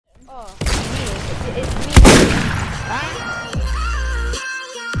It's me.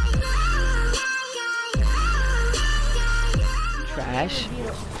 Trash.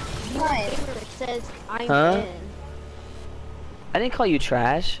 It says I'm Huh? in. I didn't call you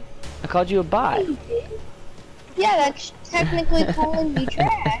trash. I called you a bot. Yeah, that's technically calling me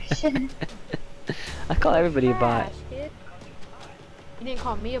trash. I call everybody a bot. Trash, kid. You didn't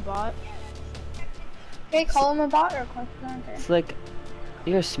call me a bot. Okay, call him a bot or question answer. It's like,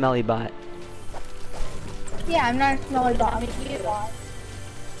 you're a smelly bot. Yeah, I'm not a smelly bot. I'm Make a you- bot.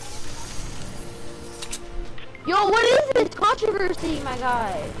 Yo, what is this controversy, my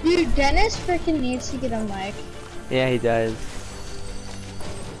guy? Dude, Dennis freaking needs to get a mic. Yeah, he does.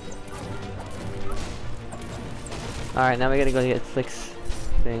 Alright, now we gotta go get Slick's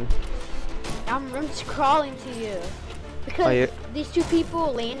thing. I'm just crawling to you. Because Oh, these two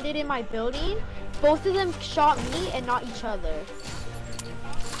people landed in my building. Both of them shot me and not each other.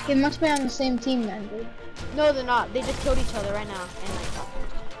 They must be on the same team then, dude. No, they're not. They just killed each other right now. And like,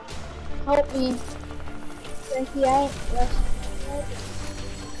 Help me. Frankie out.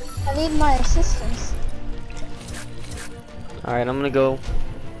 I need my assistance. Alright, I'm gonna go.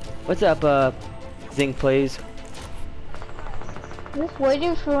 What's up, Zing Plays? I'm just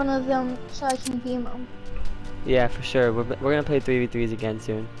waiting for one of them so I can beam them. Yeah, for sure. We're gonna play 3v3s again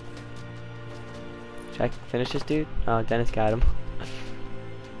soon. Should I finish this dude? Oh, Dennis got him.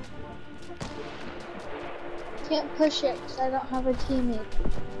 Can't push it because I don't have a teammate.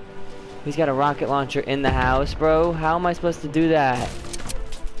 He's got a rocket launcher in the house, bro. How am I supposed to do that?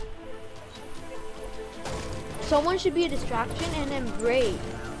 someone should be a distraction, and then Bray,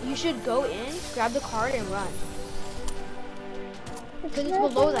 you should go in, grab the card, and run. Because it's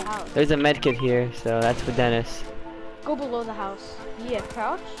below the house. There's a med kit here, so that's for Dennis. Go below the house. Yeah,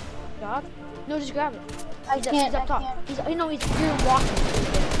 crouch, dodge. No, just grab it. He's up top. You're walking.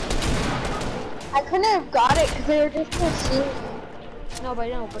 I couldn't have got it because they were just pursuing. No,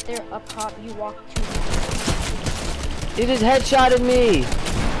 but they're up top. You walk to them. He just headshotted me.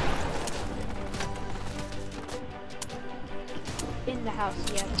 In the house,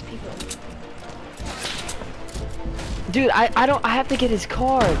 yeah, there's people. Dude, I have to get his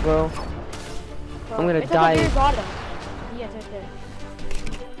card, bro. I'm gonna it's die. At the very bottom. Yeah, it's right there.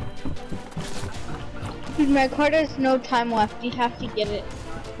 Dude, my card has no time left. You have to get it.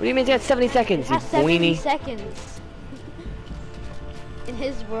 What do you mean you got 70 seconds, It you has 70 weenie? seconds. In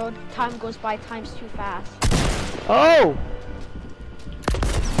his world, time goes by times too fast. Oh!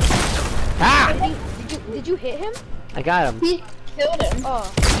 Ah! Did you hit him? I got him. He killed him. Oh,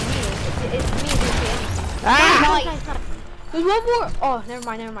 me. It's me. Ah! Nice. There's one more. Oh,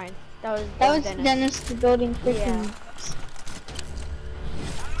 never mind. That was Dennis the building freaking. Yeah.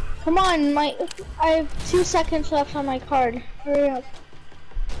 Come on, I have 2 seconds left on my card. Hurry up.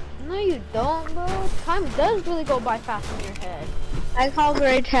 No, you don't, bro. Time does really go by fast in your head. I called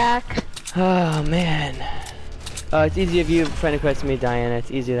the attack. Oh, man. It's easy if you friend request me, Diana.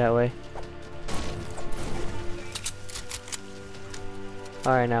 It's easier that way.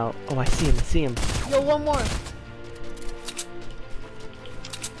 Alright, now. Oh, I see him. Yo, one more.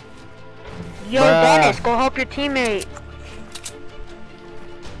 Yo, Dennis, go help your teammate.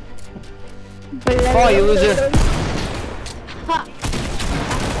 Oh, you loser. Ha.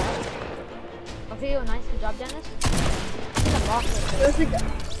 Okay, yo, nice. Good job, Dennis.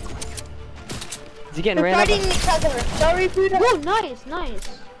 Is he getting They're ran fighting over? each other. Sorry, food. Oh, nice.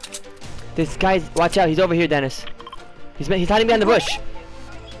 This guy's. Watch out, he's over here, Dennis. He's hiding behind the bush.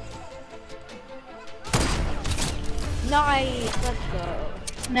 Nice. Let's go.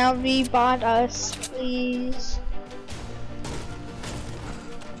 Now rebot us, please.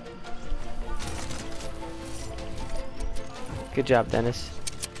 Good job, Dennis.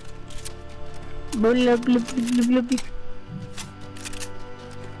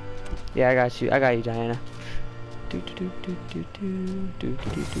 Yeah, I got you, Diana. Thank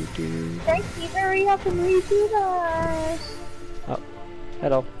you, hurry up and reboot us. Oh,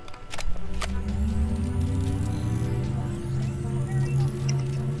 hello.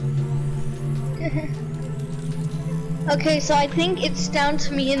 Okay, so I think it's down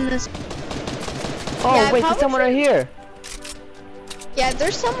to me in this. Oh, Yeah, wait, there's someone right here. Yeah,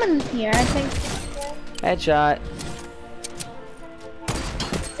 there's someone here, I think. Headshot.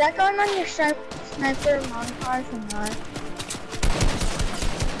 Is that going on your sniper montage or not?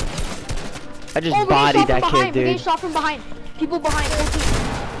 I just bodied that kid, We're getting dude. shot from behind. People behind.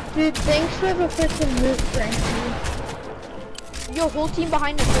 Dude, thanks for the freaking loot, Frankie. Yo, whole team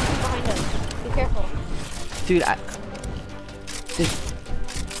behind us. Be careful. Dude,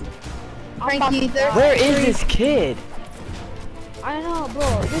 Frankie, there. where is this kid? I know,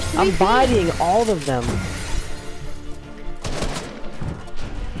 bro. There's 3 I'm teams. bodying all of them.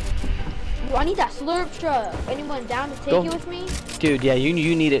 Bro, I need that slurp truck. Anyone down to take it with me? Dude, yeah, you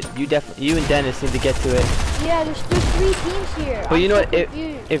need it. You and Dennis need to get to it. Yeah, there's 3 teams here. But you know so what?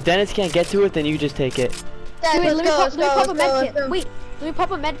 Confused. If Dennis can't get to it, then you just take it. Dad, Wait, let's go, let me pop a med kit. go. Wait, let me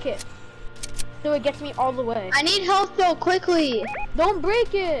pop a med kit. So it gets me all the way. I need health though, quickly. Don't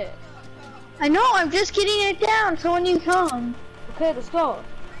break it. I know, I'm just getting it down so when you come. Okay, let's go.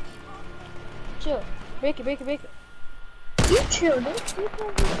 Chill. Break it. You chill, don't you?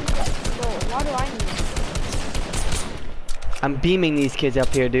 Bro, why do I need it? I'm beaming these kids up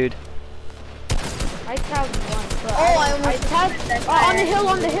here, dude. I tagged one. But Oh, I I almost tagged. that Oh, on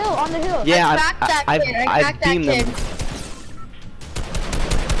the guy. hill. Yeah, I cracked that kid, I I've cracked that beamed them. kid.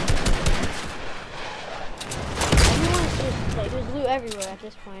 Everyone's just like, there's loot everywhere at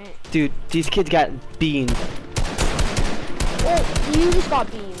this point. Dude, these kids got beamed. Oh, you just got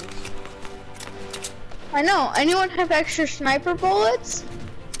beams. I know. Anyone have extra sniper bullets?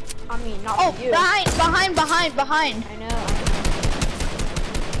 I mean, not Oh, for you. behind. I know.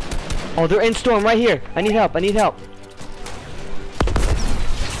 Oh, they're in storm right here. I need help.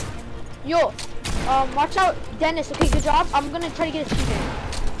 Yo, watch out, Dennis. Okay, good job. I'm gonna try to get his teammate.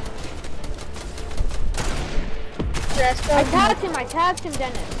 I tagged him,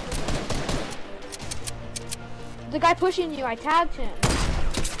 Dennis. The guy pushing you, I tagged him.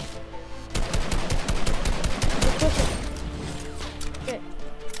 He's pushing. Good.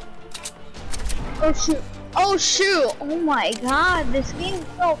 Oh shoot! Oh my god, this game's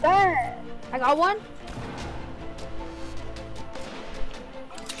so bad. I got one.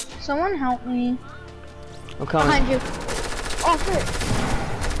 Someone help me. I'm coming. Behind you. Oh, shit.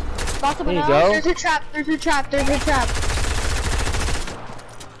 Got someone There you else. go. There's a trap.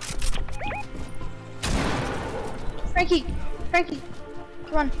 Frankie,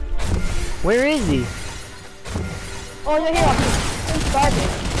 come on. Where is he? Oh, they're here. He's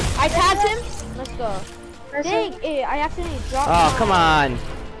garbage. I tagged him. Let's go. Dang it, I accidentally dropped Oh, mine. come on.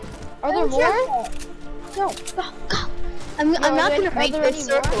 Are there more? Go. I'm not gonna make there this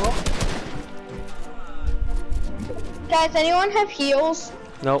any more? circle. Guys, anyone have heals?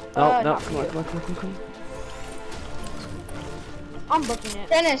 Nope. not Come you. on. I'm booking it.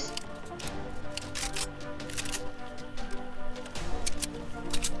 Dennis.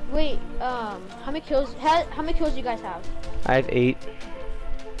 Wait, how many kills do you guys have? I have 8.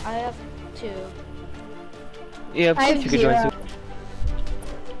 I have 2. Yeah, of I course have you could join 0. too.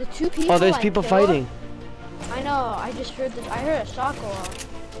 The 2 people Oh, there's I people killed- fighting. I know, I just heard this. I heard a shot go off.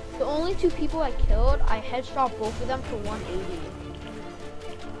 The only 2 people I killed, I headshot both of them for 180.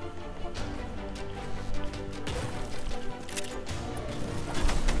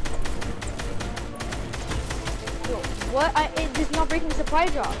 Yo, what? It's not breaking the supply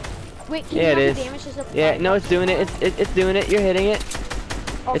drop. Wait, can Yeah, you it not is. damage the supply Yeah, no, drop? it's doing it. It's doing it. You're hitting it.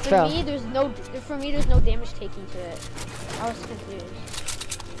 Oh, It's for fell. me, there's no damage taking to it. I was confused.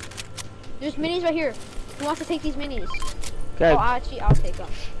 There's minis right here. Who wants to take these minis? Good. Oh, actually, I'll take them.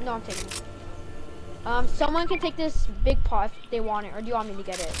 No, I'm taking them. Someone can take this big pot if they want it, or do you want me to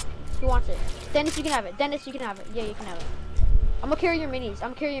get it? Who wants it? Dennis, you can have it. Dennis, you can have it. Yeah, you can have it. I'm gonna carry your minis.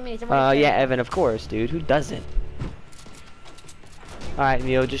 I'm carrying your minis. Yeah, Evan, of course, dude. Who doesn't? Alright,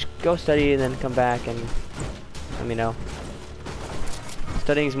 Neil, just go study and then come back and let me know.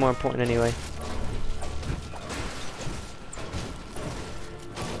 Studying is more important anyway.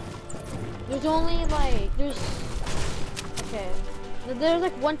 There's only like, okay. There's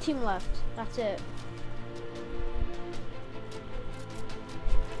like 1 team left. That's it.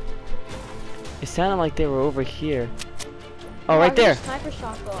 It sounded like they were over here. Oh, Yeah, right there. there's a sniper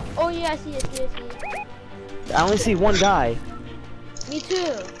shotgun. Oh yeah, I see it. I only see one guy. Me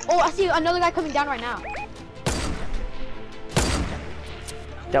too. Oh, I see another guy coming down right now.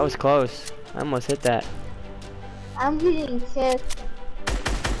 That was close. I almost hit that. I'm getting kicked.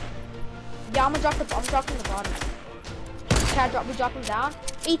 Yeah, I'm dropping the bottom. Can we drop him down?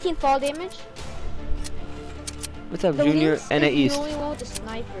 18 fall damage. What's up, The Junior Lynx and is a East? the only one with the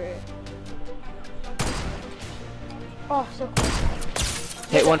sniper. Oh, so close.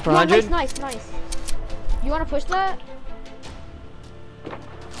 Hit one for Yeah, 100? Nice. You wanna push that?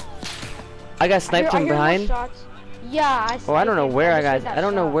 I got sniped I from hear more behind. shots. Yeah, I Oh, I don't know where I just got. heard I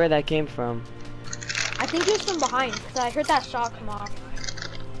don't that know shot. where that came from. I think it was from behind, because I heard that shot come off.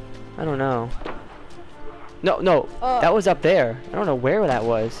 I don't know. No, that was up there. I don't know where that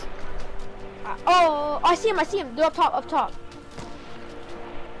was. Oh, I see him. They're up top.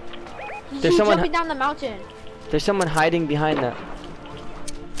 There's someone jumping down the mountain. There's someone hiding behind that.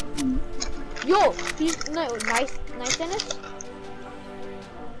 Yo, he's nice Dennis.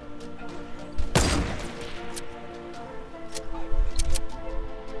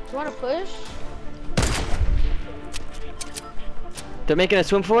 You wanna push? They're making a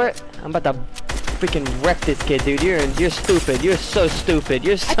swim for it. I'm about to freaking wreck this kid, dude. You're stupid. You're so stupid.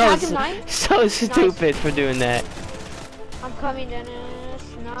 You're so so stupid for doing that. I'm coming, Dennis.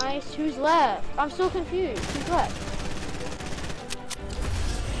 Nice. Who's left? I'm so confused. Who's left?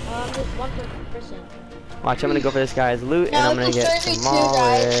 There's one person. Watch, I'm gonna go for this guy's loot, and I'm gonna get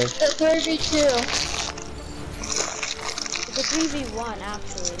demolished. It's a 3v2. It's a 3v1,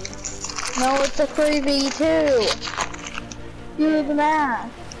 actually. No, it's a 3v2. Do the math.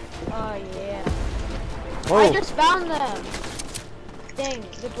 Oh, yeah. Oh. I just found them. Dang,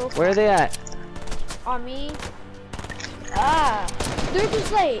 they're both Where are they at? on me. Ah, they're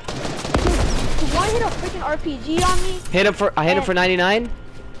just like, one hit a freaking RPG on me. I hit him for 99.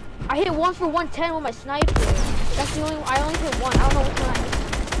 I hit one for 110 with my sniper. That's the only. I only hit one. I don't know which one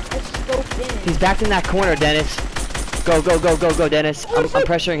I scoped in. He's back in that corner, Dennis. Go, Dennis. I'm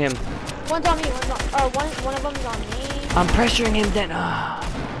pressuring him. One's on me. One of them's on me. I'm pressuring him, Dennis.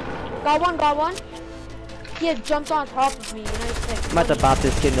 Got one. He had jumped on top of me, and I just like. I'm about to bop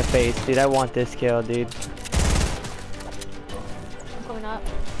this kid in the face, dude. I want this kill, dude. I'm coming up.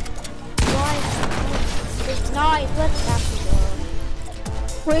 Nice. Let's actually go.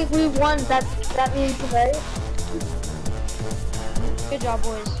 Wait, we won. That means right. Good job,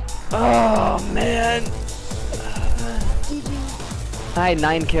 boys. Oh man. GG. I had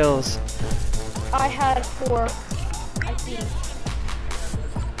 9 kills. I had 4. I think.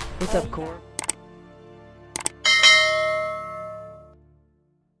 What's up, Core?